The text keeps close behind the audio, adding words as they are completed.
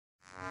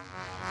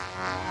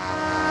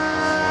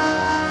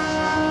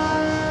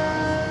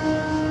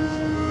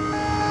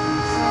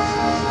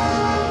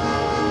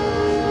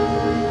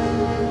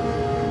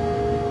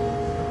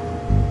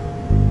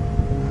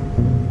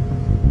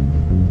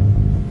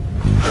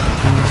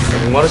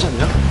목마르지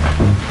않냐?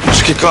 뭐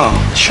시킬까?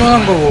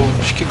 시원한 거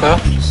뭐 시킬까요?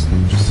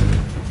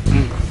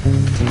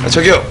 아,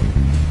 저기요.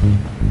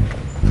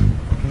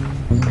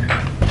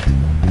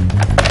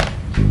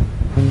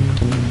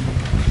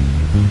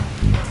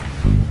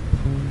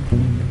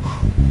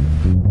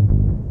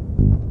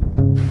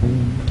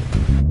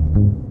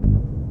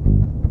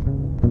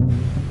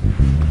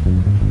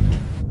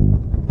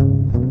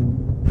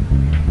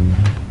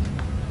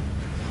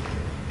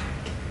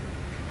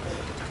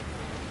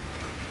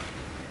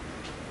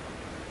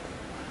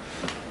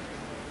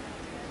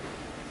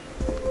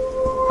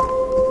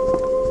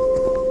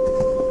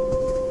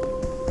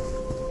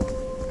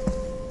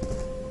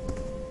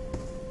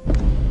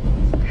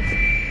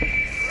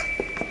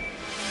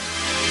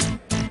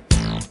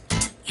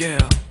 Yeah,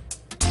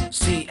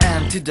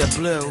 CN to the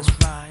blue,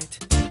 that's right.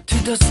 To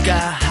the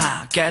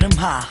sky, get 'em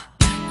high.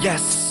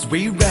 Yes,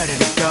 we ready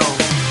to go.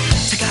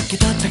 차갑게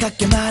더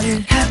차갑게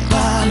말을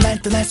해봐.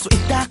 날 떠날 수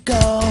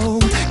있다고.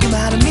 그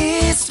말은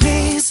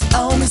miss,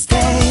 oh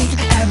mistake.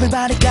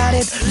 Everybody got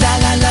it, la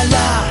la la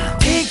la.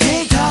 Tick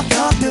tick tock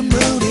tock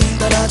눈물이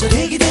떨어져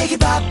diggy diggy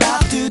pop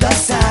pop to the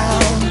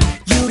sound.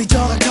 유리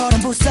조각처럼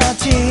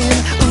부서진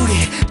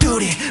우리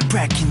둘이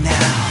break it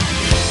now.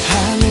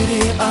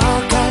 하늘이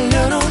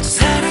엇갈려놓은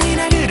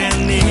사랑이라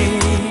그랬니?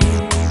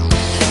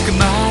 그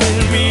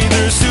말을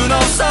믿을 순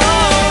없어.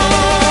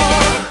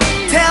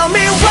 Tell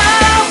me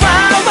why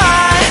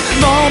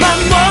너만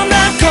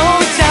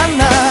원하고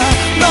있잖아.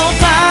 No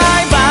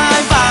bye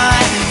bye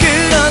bye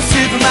그런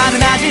슬픈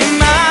말은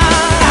하지마.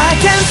 I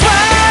can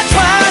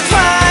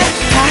try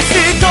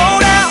다시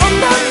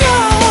돌아온다면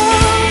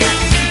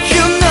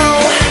You know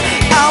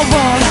I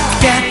wanna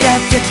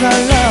get your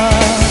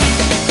love.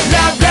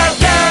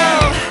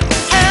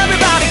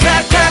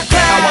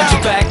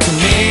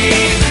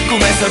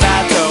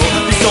 꿈에서라도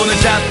네 손을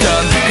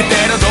잡던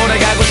그대로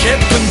돌아가고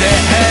싶은데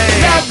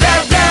hey. Love,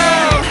 love,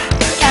 love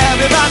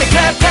Everybody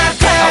clap, clap,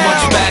 clap I want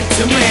you back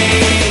to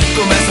me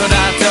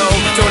꿈에서라도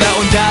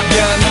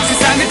돌아온다면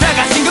세상을 다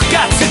가진 것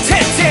같을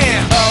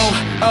텐데 Oh,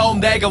 oh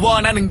내가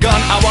원하는 건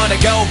I wanna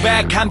go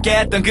back 함께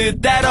했던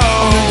그대로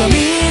오늘도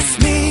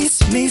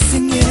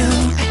missing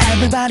you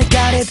Everybody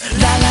got it,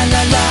 la la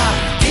la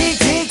la Tick,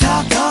 tick,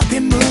 tock, tock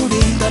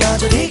빗물이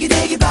떨어져 diggy,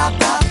 diggy, pop,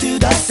 pop to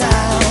the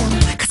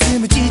sound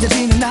가슴을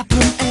찢어지는 나쁜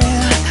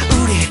air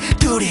우리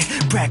둘이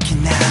break it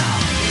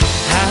now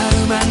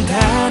하루만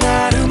단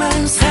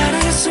하루만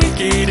사랑할 수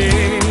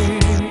있기를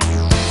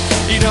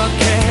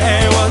이렇게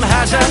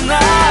애원하잖아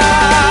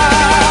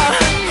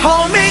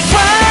Hold me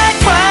cry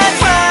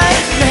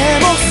내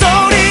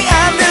목소리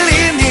안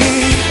들리니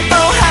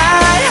Oh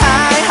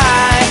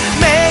hi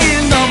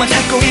매일 너만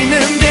찾고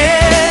있는데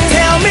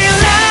Tell me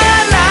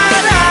lie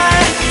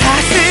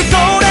다시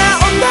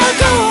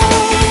돌아온다고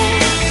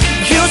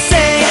You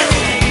say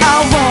I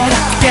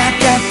wanna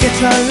get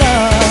your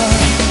love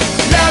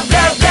Love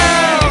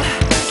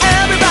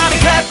Everybody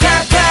clap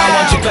I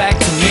want you back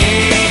to me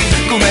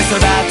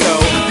꿈에서라도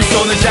네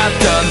손을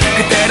잡던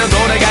그대로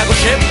돌아가고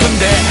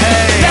싶은데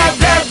hey. Love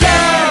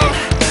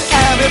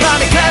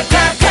Everybody clap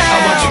I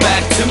want you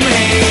back to me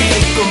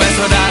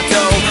꿈에서라도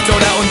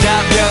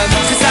돌아온다면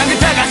세상을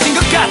다 가진 것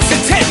같을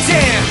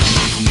텐데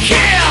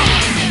Yeah,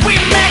 we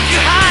make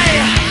you high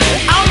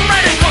I'm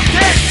ready for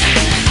this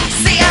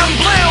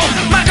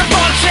CNBlue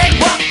microphone check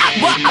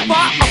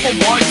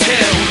One,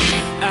 two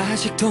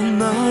아직도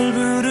널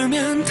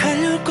부르면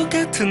달려올 것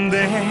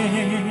같은데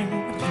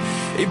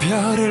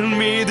이별을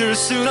믿을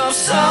순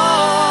없어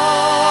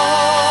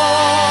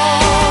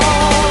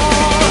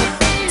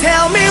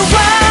Tell me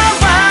why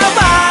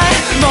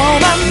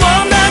너만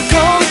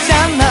원하고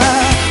있잖아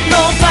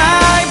No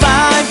bye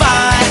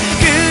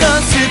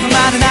그런 슬픈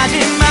말은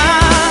하지마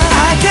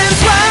I can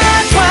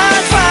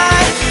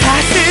try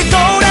다시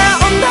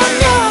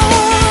돌아온다면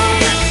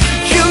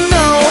You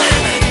know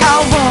I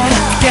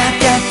wanna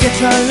get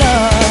your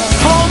love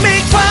Hold me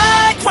cry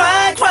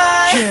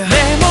yeah. 내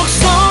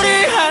목소리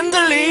안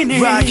들리니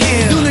right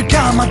here. 눈을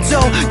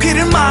감아도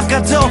귀를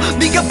막아도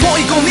네가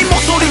보이고 네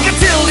목소리가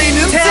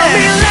들리는데 Tell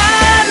me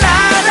lie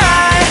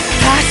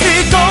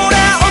다시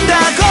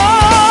돌아온다고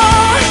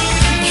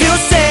You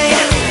say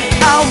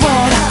I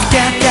wanna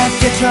get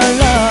your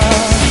love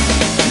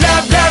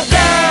Love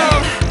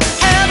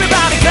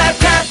Everybody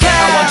clap I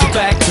want you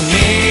back to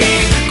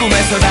me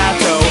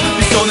꿈에서라도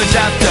네 손을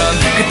잡던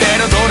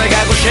그대로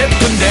돌아가고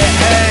싶은데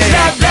hey.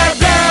 Love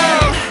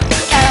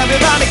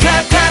Everybody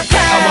clap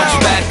I want you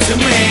back to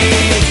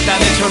me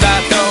나는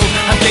저라도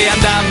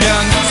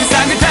함께한다면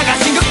세상을 다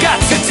가진 것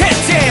같을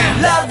텐데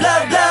Love